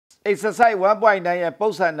exercise 1.9 ရဲ့ပုံ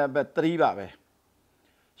စံ number 3 ပါပဲ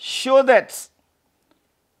show that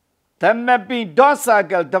the mapping dot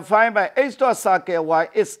circle defined by x dot circle y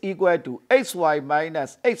is equal to xy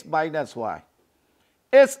minus x minus y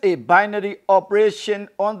is a binary operation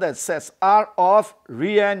on the sets R of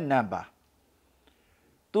real number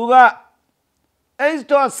သူက x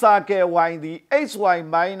dot circle y သည် xy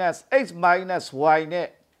minus x minus y နဲ့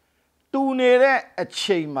တူနေတဲ့အ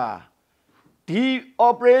ချိန်မှာဒီ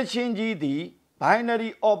operation ကြီးသည် binary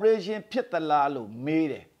operation ဖြစ်သလားလို့မေး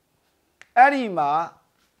တယ်အဲ့ဒီမှာ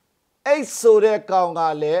x ဆိုတဲ့ကောင်က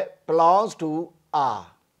လည်း belongs to R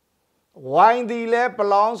y သည်လည်း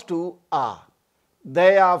belongs to R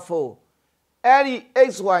therefore အဲ့ဒီ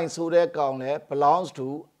xy ဆိုတဲ့ကောင်လည်း belongs to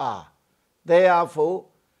R therefore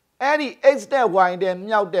အဲ့ဒီ x နဲ့ y နဲ့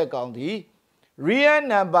မြောက်တဲ့ကောင်ဒီ real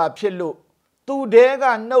number ဖြစ်လို့သူတည်းက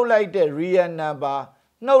နှုတ်လိုက်တဲ့ real number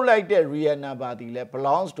နှုတ်လိုက်တဲ့ real number ဒီလည်း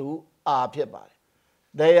belongs to R ဖြစ်ပါတယ်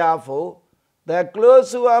therefore the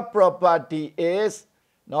closure property is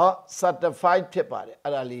not certified ဖြစ်ပါတယ်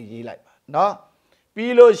အဲ့ဒါလေးရေးလိုက်ပါเนาะ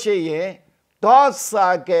ပြီးလို့ရှိရင် dot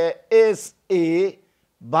circle is a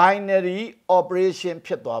binary operation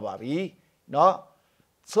ဖြစ်သွားပါပြီเนาะ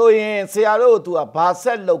ဆိုရင်ဆရာတို့သူကဘာဆ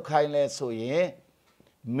က်လုပ်ခိုင်းလဲဆိုရင်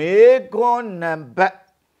မေကွန်နံပါတ်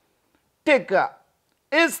1က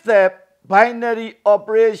is the binary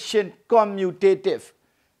operation commutative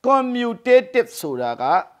commutative ဆိုတာက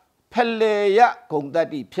ဖလှယ်ရဂုဏ်သတ္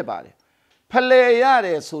တိဖြစ်ပါတယ်ဖလှယ်ရတ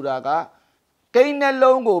ယ်ဆိုတာကကိန်းနှ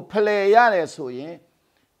လုံးကိုဖလှယ်ရတယ်ဆိုရင်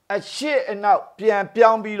အရှိအနောက်ပြန်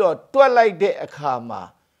ပြောင်းပြီးတော့တွက်လိုက်တဲ့အခါမှာ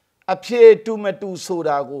အဖြေတူမတူဆို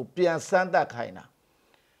တာကိုပြန်စမ်းသပ်ခိုင်းတာ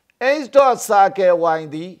x dot circle y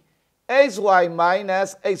သည် xy minus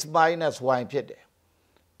x minus y ဖြစ်တယ်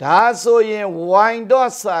ဒါဆိုရင် y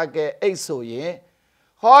dot circle x ဆိုရင်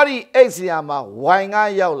ဟောဒီ x ရာမှာ y က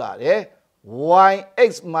ရောက်လာတယ် y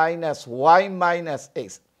x minus y minus x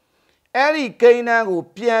အဲ့ဒီကိန်းနှန်းကို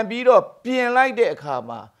ပြန်ပြီးတော့ပြင်လိုက်တဲ့အခါ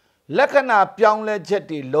မှာလက္ခဏာပြောင်းလဲချက်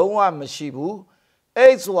တွေလုံးဝမရှိဘူး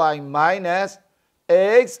xy minus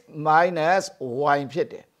x minus y ဖြစ်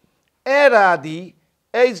တယ်အဲ့ဒါဒီ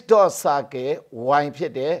x dot circle y ဖြ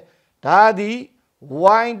စ်တယ်ဒါဒီ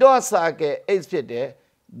y dot circle x ဖြစ်တယ်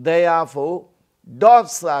therefore dot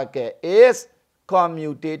circle is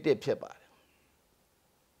commutative ဖြစ်ပါတယ်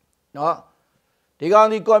เนาะဒီကောင်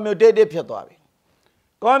ဒီ commutative ဖြစ်သွားပြီ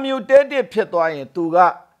commutative ဖြစ်သွားရင်သူက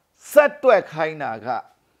ဆက်တွက်ခိုင်းတာက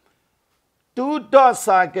2 dot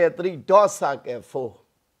circle 3 dot circle 4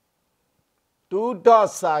 2 dot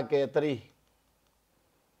circle 3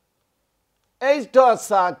 x dot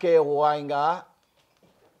circle y က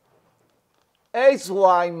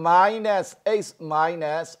xy minus x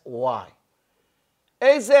minus y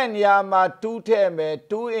x ရဲ့နေရာမှာ2ထည့်မယ်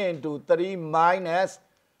2 into 3 minus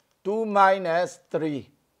 2 minus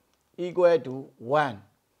 3 equal to 1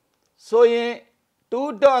ဆိုရင်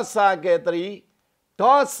2 dot circle 3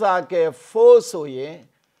 dot circle 4ဆိုရင်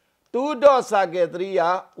2 dot circle 3က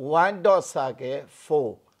1 dot circle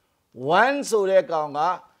 4 1ဆိုတဲ့ကောင်က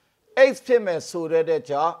x ဖြစ်မယ်ဆိုတဲ့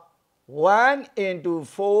ကြောင့်1 into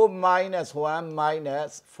 4 minus 1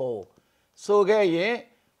 minus 4ဆိုခဲ့ရင်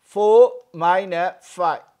4 minus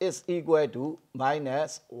 5 is equal to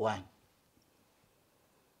minus 1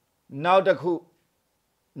နောက်တစ်ခု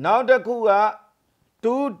က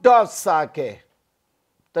2 dot circle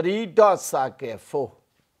 3 dot circle 4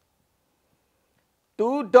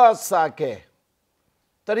 2 dot circle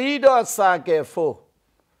 3 dot circle 4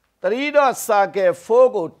 3 dot circle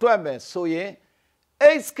 4ကိုတွက်မယ်ဆိုရင်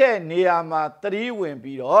x ရဲ့နေရာမှာ3ဝင်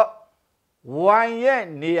ပြီးတော့ y ရဲ့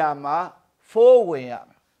နေရာမှာ4ဝင်ရ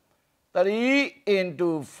မယ်3 into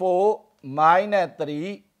 4 minus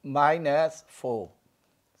 3 minus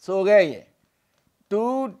 4ဆိုခဲ့ရင်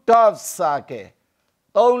2 dot circle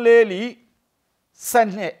 3လေးလီ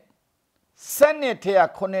12ထဲက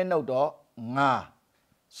9နှုတ်တော့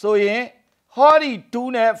5ဆိုရင်ဟောဒီ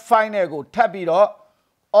2နဲ့5နဲ့ကိုထပ်ပြီးတော့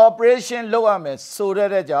operation လုပ်ရမယ်ဆို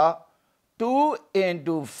တဲ့ကြောင့်2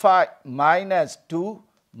 into 5 minus 2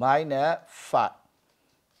 minus 5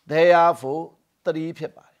 therefore 3ဖြ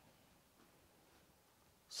စ်ပါတယ်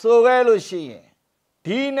ဆိုခဲ့လို့ရှိရင်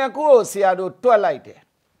ဒီနှစ်ခုကိုဆရာတို့တွက်လိုက်တယ်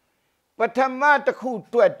ပထမတစ်ခု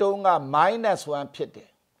တွက်တုံးက minus 1ဖြစ်တယ်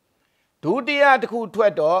ဒုတိယတစ်ခုတွ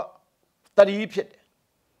က်တော့3ဖြစ်တယ်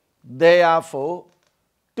therefore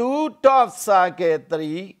 2 dot circle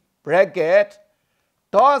 3 bracket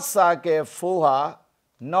dot circle 4 ဟာ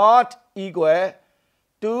not equal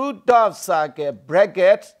 2 dot circle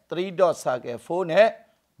bracket 3 dot circle 4နဲ့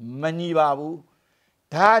မညီပါဘူး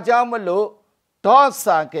ဒါကြောင့်မလို့ dot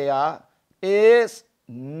circle ဟာ is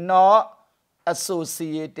not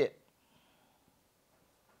associated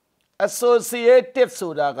associative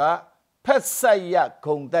ဆိုတာကဖက်ဆိုင်ရ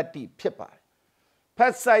ဂုဏ်သတ္တိဖြစ်ပါတယ်ဖ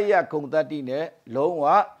က်ဆိုင်ရဂုဏ်သတ္တိနဲ့လုံးဝ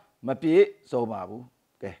မပြည့်စုံပါဘူး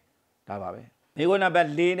ကဲဒါပါပဲမိခွန်းနံပါတ်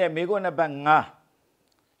4နဲ့မိခွန်းနံပါတ်5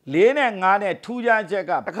 4နဲ့5နဲ့ထူးခြားချက်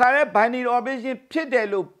ကတခါလဲ binary operation ဖြစ်တယ်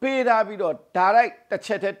လို့ပေးထားပြီးတော့ direct တစ်ချ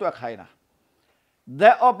က်တည်းတွက်ခိုင်းတာ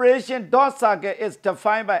The operation dot circle is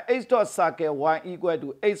defined by h dot circle y equal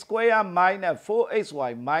to x square minus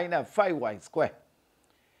 4xy minus 5y square.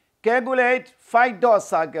 Calculate 5 dot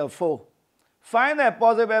circle 4. Find the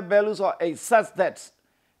possible values of h such that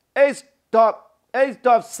h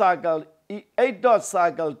dot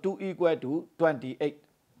circle 2 equal to 28.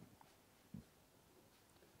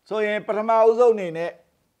 So in ပထမအဆုံးအနေနဲ့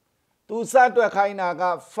သူစတွက်ခိုင်းတာက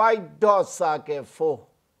5 dot circle 4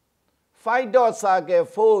 5 dot circle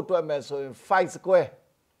 4အတွက်မယ်ဆိုရင်5 square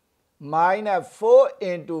minus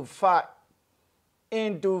 4 into 5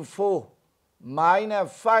 into 4 minus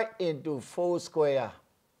 5 into 4 square.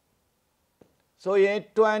 So in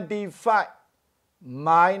 25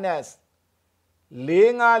 minus 4 lì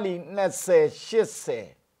 20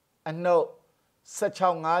 80 အနှုတ်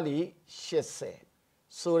16 5လီ80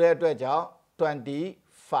ဆိုတဲ့အတွက်ကြောင့်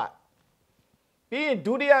25ပြီးရင်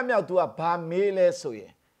ဒုတိယမြောက်သူကဘာမေးလဲဆိုရ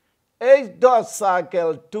င်h dot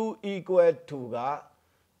circle 2 equal to က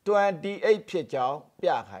28ဖြစ်ကြောင်းပြ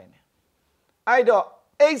ခိုင်းတယ်အဲ့တော့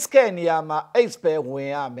x ကနေရာမှာ x ပဲဝင်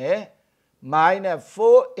ရမယ် minus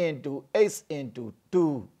 4 into x into 2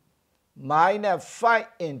 minus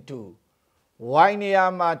 5 into y နေရာ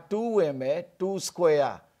မှာ2ဝင်မယ်2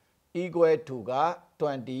 square equal to က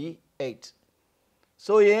28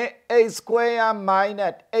ဆိုရင် x square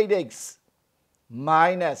minus 8x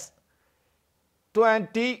minus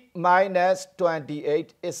 20 minus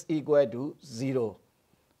 28 is equal to 0.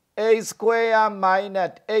 A square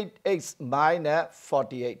minus 8x minus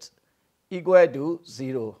 48 equal to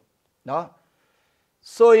 0. No?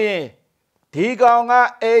 So,ဒီကောင်က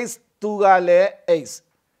x သူကလည်း x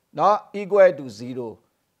နော် equal to 0.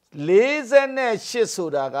 48ဆို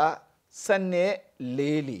တာကစနစ်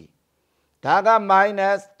4လီဒါက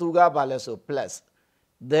minus သူကဘာလဲဆို plus.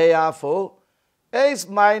 Therefore, x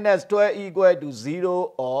minus 12 equal to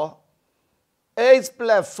 0 or x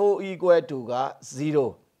plus 4 equal to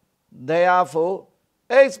 0. Therefore,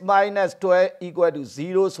 x minus 12 equal to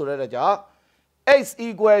 0 ဆိုတဲ့ကြောင့် x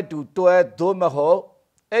equal to 12 သို့မဟုတ်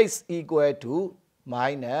x equal to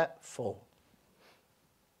minus 4.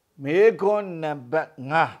 မေခွန်းနံပါတ်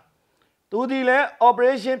5သူဒီလဲ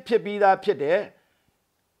operation ဖြစ်ပြီးသားဖြစ်တယ်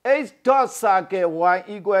x dot circle y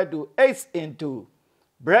equal to x into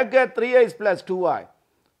bracket 3x plus 2y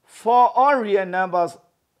for all real numbers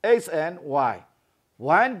x and y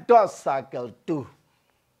 1 dot circle 2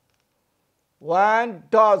 1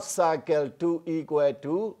 dot circle 2 equal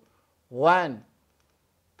to 1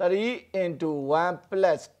 3 into 1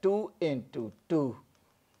 plus 2 into 2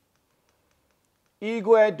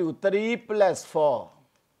 equal to 3 plus 4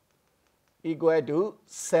 equal to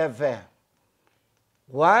 7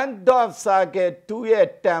 1 dot circle 2 ရဲ့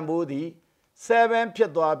တန်ဖိုးသည်7ဖြ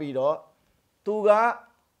စ်သွားပြီးတော့သူက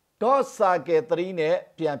dot circle 3နဲ့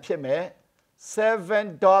ပြန်ဖြစ်မယ်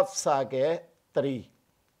7 dot circle 3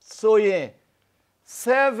ဆိုရင်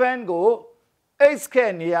7ကို x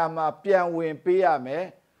ရဲ့နေရာမှာပြန်ဝင်ပေးရမယ်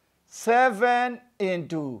7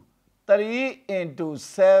 into 3 into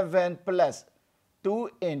 7 plus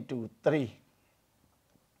 2 into 3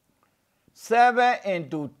 7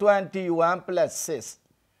 into 21 plus 6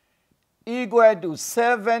 equal to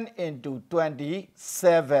 7 into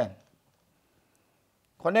 27.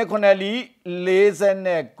 ခொနလီ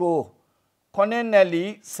49ခொနလီ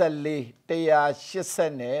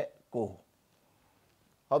189ဟု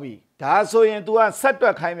တ်ပြီဒါဆိုရင် तू ကဆက်တွ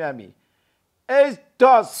က်ခိုင်းပြန်ပြီ h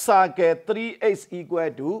dot circle 3x equal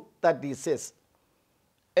to 36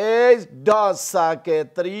 h dot circle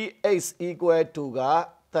 3x equal to က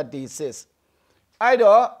36အဲ့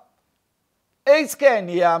တော့ x က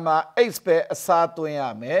နေရာမှာ x ပဲအစားသွင်းရ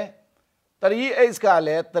မယ် 3x ကလ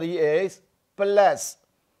ည်း 3x plus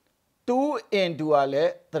 2 into ကလ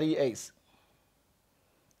ည်း 3x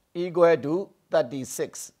equal to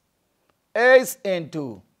 36 x into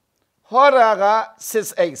ဟောတာက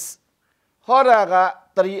 6x ဟောတာက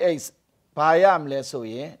 3x ဘာရမလဲဆို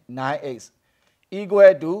ရင် 9x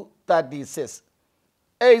equal to 36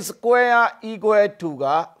 x square equal to က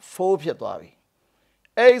 4 ဖြစ်သွားပြီ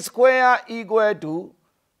x square equal to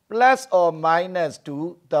plus or minus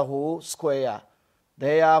 2 the whole square.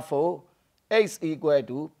 Therefore, x equal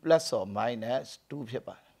to plus or minus 2 ဖြစ်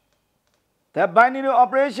ပါတယ် The binary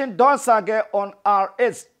operation dot circle on R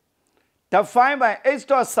is defined by x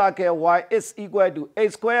dot circle y is equal to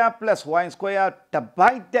x square plus y square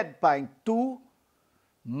divided by 2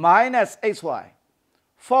 minus xy.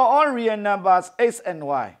 For all real numbers x and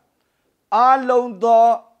y, အားလုံးသော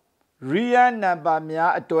real number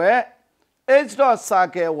များအတွက် x dot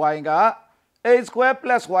circle y က x square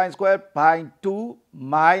plus y square by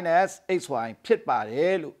 2 minus xy ဖြစ်ပါတ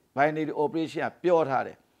ယ်လို့ binary operation ကပြောထားတ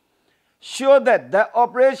ယ် Show that the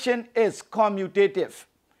operation is commutative.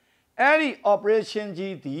 အဲ့ဒီ operation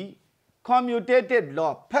ကြီးသည် commutative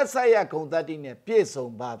လို့ဖက်ဆက်ရဂုဏ်သတ္တိနဲ့ပြည့်စုံ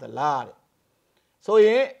ပါသလားတဲ့ဆိုရ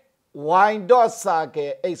င် y dot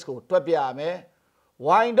circle x ကိုတွက်ပြရမယ်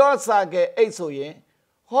y dot circle x ဆိုရင်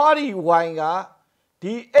ဟောဒီ y က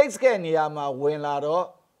ဒီ x ကနေရာမှာဝင်လာတော့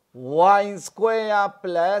y square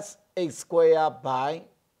plus x square by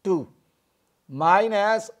 2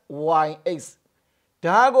 minus yx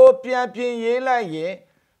ဒါကိုပြန်ပြင်ရေးလိုက်ရင်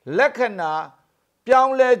လက္ခဏာပြော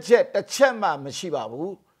င်းလဲချက်တစ်ချက်မှမရှိပါ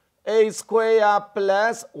ဘူး x square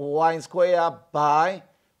plus y square by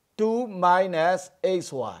 2 minus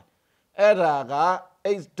xy အဲ့ဒါက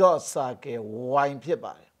x dot circle y ဖြစ်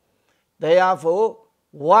ပါတယ် therefore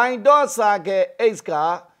y dot circle x က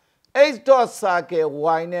x dot circle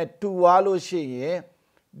y နဲ့တူသွားလို့ရှိရင်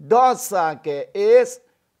dot circle is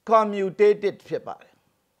commutative ဖြစ်ပါတယ်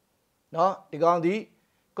เนาะဒီကောင်ဒီ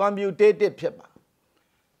commutative ဖြစ်ပါ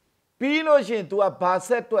ပြီးလို့ရှိရင် तू ကဘာဆ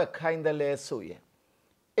က်တွက်ခိုင်းတယ်လဲဆိုရင်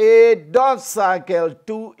a dot circle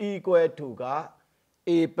 2 equal to က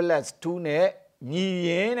a plus 2နဲ့ညီရ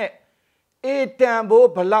င်တဲ့ a တန်ဖိုး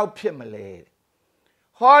ဘယ်လောက်ဖြစ်မလဲ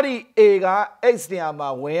ဟောဒီ a က x နေရာမှာ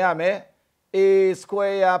ဝင်ရမယ် a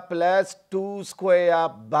square plus 2 square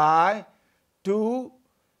by 2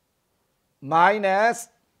 minus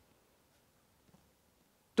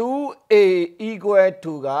 2a equal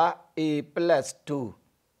to က a plus 2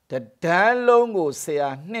တဒန်းလုံးကိုဆရာ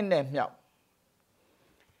2နဲ့မြောက်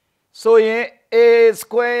ဆိုရင် a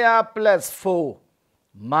square plus 4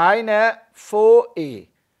 minus 4a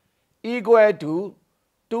equal to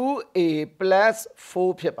 2a plus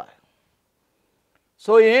 4ဖြစ်ပါတယ်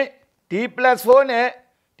ဆိုရင်ဒီ plus 4နဲ့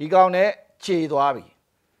ဒီကောင်နဲ့ခြေသွားပြီ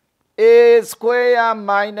a square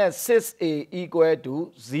minus 6a equal to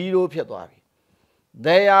 0ဖြစ်သွားပြီ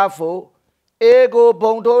therefore a ကို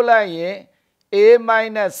ပုံထုတ်လိုက်ရင် a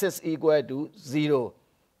minus 6 equal to 0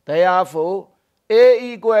 therefore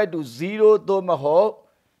a equal to 0 သို့မဟုတ်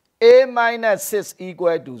a minus 6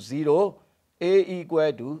 equal to 0 a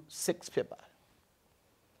equal to 6ဖြစ်ပါတယ်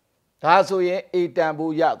ဒါဆိုရင် a တန်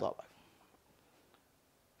ဖိုးရသွားပါ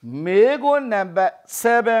မေကိုနံပါတ်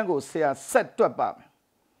7ကိုဆရာဆက်တွက်ပါမယ်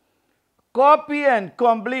Copy and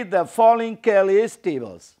complete the following Kelly's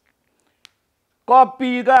tables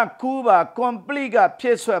Copy ကကူးပါ complete ကဖြ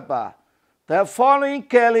ည့်ဆွက်ပါ The following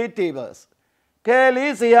Kelly tables Kelly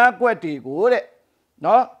ဇယားကွက်တွေကိုတဲ့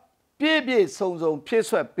နော်ပြည့်ပြည့်စုံစုံဖြည့်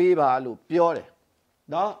ဆွက်ပေးပါလို့ပြောတယ်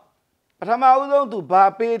နော်ပထမဦးဆုံးသူဘာ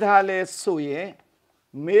ပေးထားလဲဆိုရင်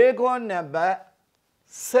မေကိုနံပါတ်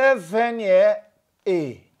7ရဲ့ A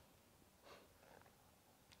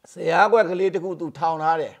ဇယားကွက်ကလေးတစ်ခုသူထောင်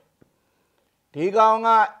ထားတယ်ဒီကောင်က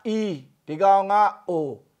E ဒီကောင်က O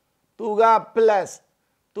သူက plus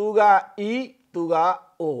သူက E သူက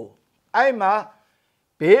O အဲ့မှာ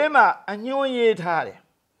ဘေးမှာအညွှန်းရေးထားတယ်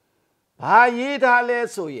ဘာရေးထားလဲ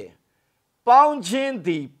ဆိုရင်ပေါင်းခြင်းသ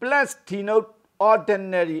ည် plus denote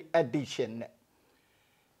ordinary addition နဲ့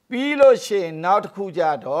ပြီးလို့ရှိရင်နောက်တစ်ခုကြ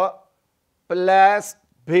တော့ plus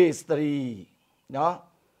base 3เนาะ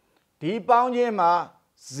ဒီပေါင်းခြင်းမှာ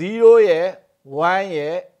0ရဲ့1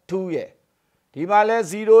ရဲ့2ရဲ့ဒီမှာလဲ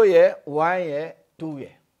0ရဲ့1ရဲ့2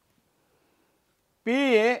ရဲ့ပြီး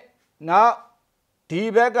ရင်နောက်ဒီ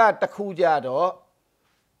ဘက်ကတစ်ခုကြတော့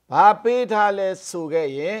ဘာပေးထားလဲဆိုခဲ့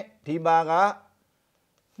ရင်ဒီမှာက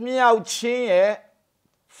မြောက်ချင်းရဲ့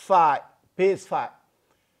5 base 5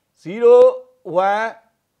 0 1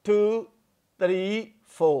 2 3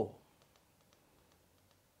 4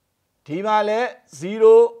ဒီမှာလဲ0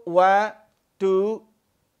 1 2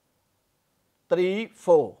 3 4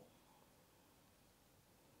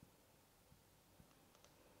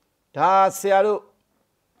ဒါဆရာတို့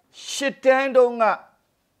ရှစ်တန်းတုန်းက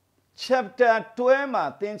chapter 12မှာ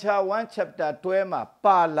သင်္ချာ1 chapter 12မှာ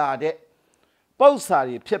ပါလာတဲ့ပု္ပ္ပစာ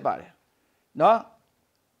တွေဖြစ်ပါတယ်เนาะ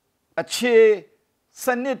အခြေစ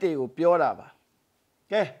နစ်တွေကိုပြောတာပါ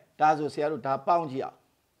ကဲဒါဆိုဆရာတို့ဒါပေါင်းကြည့်အောင်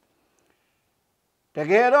တ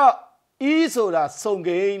ကယ်တော့ E ဆိုတာစုံ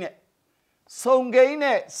ကိန်းနဲ့စုံကိန်း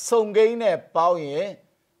နဲ့ပေါင်းရင်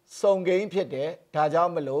စုံကိန်းဖြစ်တယ်ဒါကြော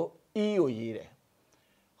င့်မလို့ E ကိုရေးတယ်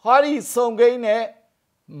ဟောဒီစုံကိန်းနဲ့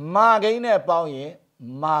မာကိန်းနဲ့ပေါင်းရင်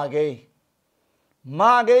မာကိ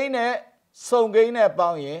န်းနဲ့စုံကိန်းနဲ့ပေါ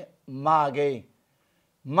င်းရင် margin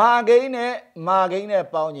နဲ့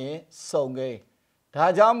ပေါင်းရင်စုံကိန်းဒါ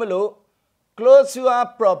ကြောင့်မလို့ closure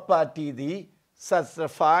property သည်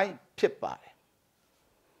satisfy ဖြစ်ပါတယ်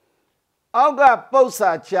အောက်ကပု္ပ္ပ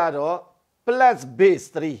စာကြတော့ plus base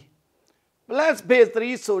 3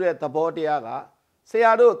 ဆိုတဲ့သဘောတရားကဆ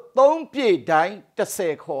ရာတို့3ပြည့်တိုင်း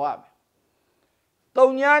10ခေါ်ရမ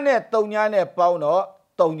ယ်3ညနဲ့ပေါင်းတော့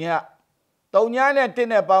3ည3ညနဲ့1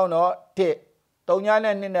နဲ့ပေါင်းတော့1 3ည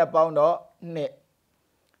နဲ့2နဲ့ပေါင်းတော့2 1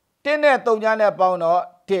နဲ့3ညနဲ့ပေါင်းတော့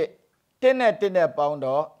1 1နဲ့1နဲ့ပေါင်း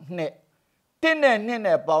တော့2 1နဲ့2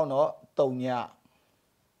နဲ့ပေါင်းတော့3ည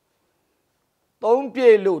3ပြ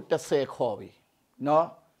ည့်လို့10ခေါ်ပြီနော်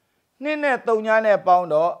2နဲ့3ညနဲ့ပေါင်း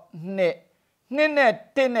တော့2 2နဲ့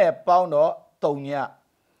1နဲ့ပေါင်းတော့3ည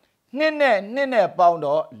2နဲ့2နဲ့ပေါင်း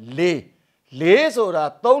တော့4ဆိုတာ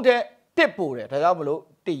3ထက်1ပို့တယ်ဒါကြောင့်မလို့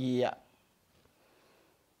1ရေးရ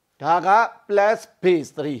ဒါက plus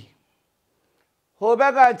base 3ဟိုဘ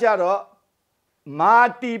က်ကကြတော့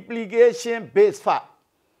multiplication base 5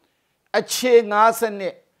အခြေ5စန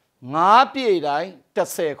စ်5ပြည့်တိုင်း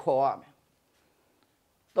10ခေါ်ရမယ်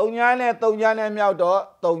3ညနဲ့3ညနဲ့မြောက်တော့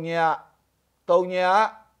3ည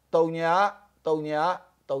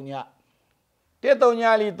1 3ည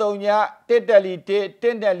လီ3ည1တက်လီ1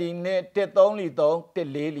 1တက်လီ2 1 3လီ3 1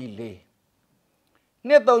 4လီ4 2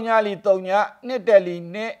 3ညလီ3ည2တက်လီ2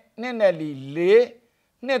 2နဲ့လီ4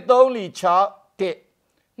 2 3လီ6 1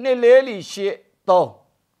 2 4လီ8 3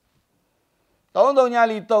 3 3ည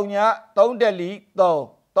လီ3ည3တက်လီ3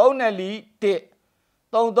 3နဲ့လီ1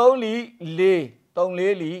 3 3လီ4 3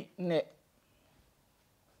 4လီ2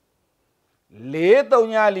 4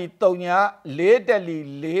 3ညလီ3ည4တက်လီ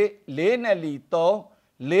4 4နဲ့လီ3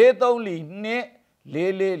 4 3လီ2 4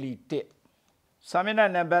 4လီ1စာမျက်နှာ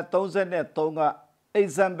နံပါတ်33က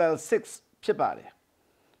example 6ဖြစ်ပါတယ်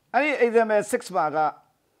အဲ့ဒီ example 6မှာက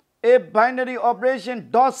a binary operation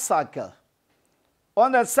dot circle on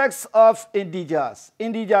the set of integers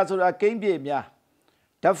ဆိုတာကိန်းပြည့်များ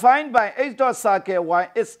defined by x dot circle y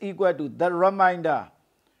is equal to the remainder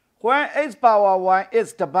when x power y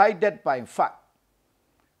is divided by 5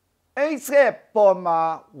 x ရဲ့ပေါ်မှာ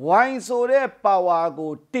y ဆိုတဲ့ power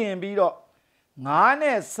ကိုတင်ပြီးတော့9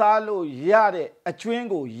နဲ့စားလို့ရတဲ့အကျွင်း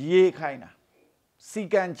ကိုရေးခိုင်းတာစီ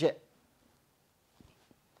ကံချက်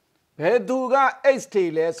ဘယ်သူက x တွေ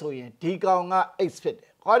လဲဆိုရင်ဒီကောင်က x ဖြစ်တ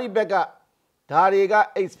ယ်ဟောဒီဘက်ကဒါတွေက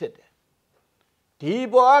x ဖြစ်တယ်ဒီ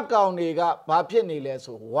ပေါ်အကောင်တွေကဘာဖြစ်နေလဲ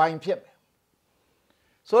ဆို y ဖြစ်မယ်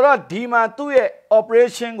ဆိုတော့ဒီမှာသူ့ရဲ့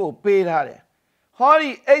operation ကိုပေးထားတယ်ဟောဒီ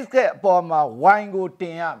x ရဲ့အပေါ်မှာ y ကိုတ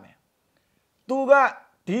င်ရမယ်သူက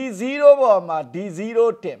ဒီ0ပေါ်မှာဒီ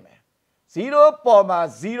0တင်မယ်0ပေါ်မှာ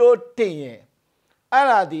0တင်ရင်အဲ့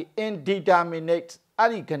ဒါဒီ indeterminate အဲ့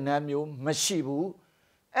ဒီကဏ္ဍမျိုးမရှိဘူး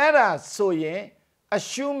အဲ့ဒါဆိုရင်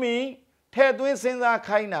assuming ထဲသွင်းစဉ်းစား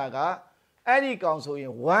ခိုင်းတာကအဲ့ဒီကောင်ဆိုရ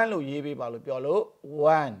င်1လို့ရေးပေးပါလို့ပြောလို့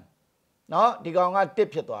1เนาะဒီကောင်က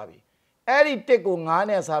1ဖြစ်သွားပြီအဲ့ဒီ1ကို9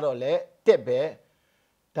နဲ့စားတော့လေ1ပဲ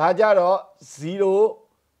ဒါကြတော့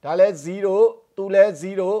0ဒါလဲ0သူလဲ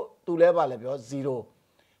0သူလဲပါလဲပြော0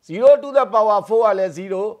 to the power 4ကလဲ0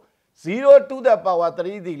 to the power 3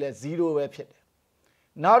ဒီလဲ0ပဲဖြစ်တယ်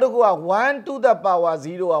နောက်တစ်ခုက1 to the power 0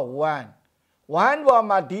က1 1ပေါ်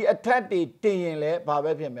မှာဒီအထက်တွေတင်ရင်လဲဘာ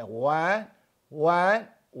ပဲဖြစ်မယ်1 1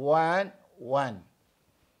 1 1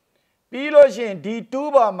ပြီးလို့ရှိရင်ဒီ2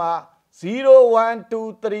ပေါ်မှာ0 1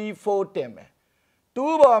 2 3 4တင်မယ်2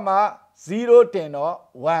ပေါ်မှာ0တင်တော့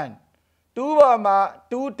1 2ပေါ်မှာ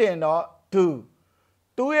2တင်တော့2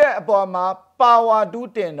 2ရဲ့အပေါ်မှာ power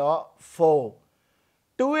 2တင်တော့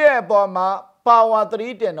4 2ရဲ့အပေါ်မှာ power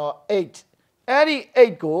 3တင်တော့8အဲ့ဒီ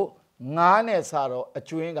8ကို9နဲ့စားတော့အ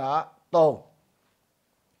ကျွင်းက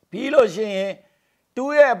3ပြီးလို့ရှိရင်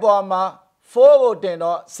2ရဲ့အပေါ်မှာ4ကိုတင်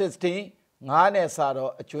တော့16 9နဲ့စား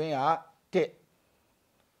တော့အကျွင်းက1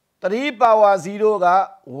 3 power 0က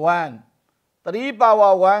1 3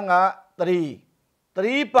 power 1က3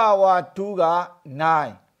 3 power 2က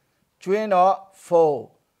9ကျွင်းတော့4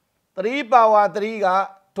 3 power 3က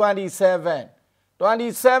27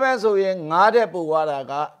 27ဆိုရင်9တဲ့ပို့သွားတာ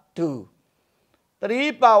က2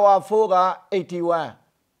 3 power 4က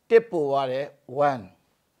81 တစ်ပို့သွားတယ်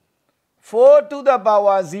1 4 to the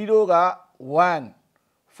power 0က1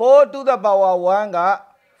 4 to the power 1က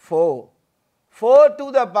4 4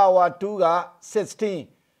 to the power 2က16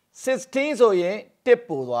 16ဆိုရင်တစ်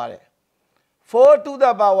ပို့သွားတယ်4 to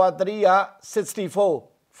the power 3က64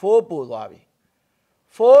 4ပို့သွားပြီ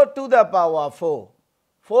4 to the power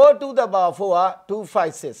 4 4 to the power 4က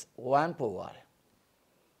256 1ပို့သွားတယ်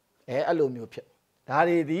အဲ့လိုမျိုးဖြစ်ဒါ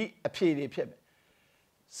တွေဒီအဖြေတွေဖြစ်မယ်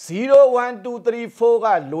0 1 2 3 4က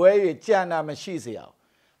လွဲ၍ကြံတာမရှိစေအောင်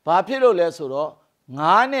ဘာဖြစ်လို့လဲဆိုတော့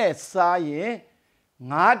9နဲ့စားရင်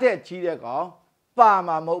9တဲ့ကြီးတဲ့ကောင်ပါ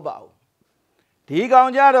မှာမဟုတ်ပါဘူးဒီကော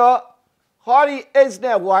င်ကြတော့ဟောဒီ x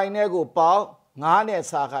နဲ့ y နဲ့ကိုပေါင်း9နဲ့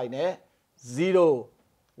စားခိုင်းတယ်0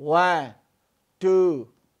 1 2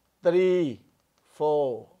 3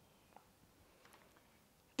 4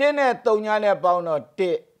တင်းနဲ့3ညနဲ့ပေါင်းတော့1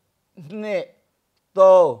 2 3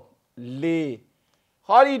 4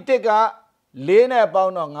ဟောဒီ1က4နဲ့ပေါ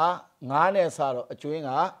င်းတော့9နဲ့စားတော့အကျွင်း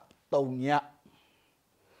က3ည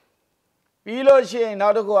ပြီးလို့ရှိရင်နော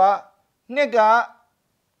က်တစ်ခုက2က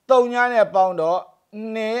3ညနဲ့ပေါင်းတော့2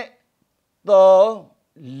 3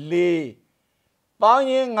 4ပေါင်း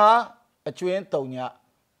ရင်9အကျွင်း3ည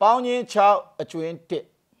ပေါင်းရင်6အကျွင်း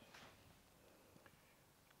1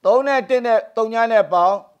 3နဲ့1နဲ့3ညနဲ့ပေါ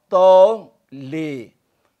င်း3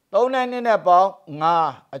 4 3နဲ့2နဲ့ပေါင်း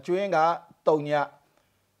5အကျွင်းက3ည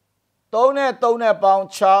3နဲ့3နဲ့ပေါင်း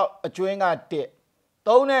6အကျွင်းက1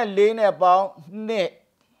 3နဲ့4နဲ့ပေါင်း2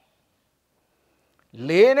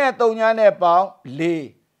 4နဲ့3ညနဲ့ပေါင်း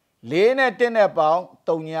4 4နဲ့1နဲ့ပေါင်း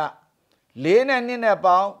3ည4နဲ့2နဲ့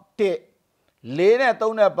ပေါင်း1 4နဲ့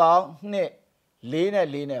3နဲ့ပေါင်း2 4နဲ့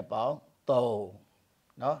4နဲ့ပေါင်း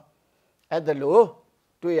3เนาะအဲ့ဒါလို့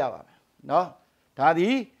တွေ့ရပါမယ်เนาะဒါဒီ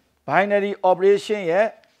binary operation ရဲ့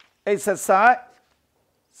exercise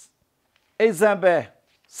example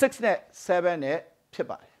 6နဲ့7နဲ့ဖြစ်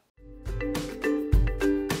ပါတယ်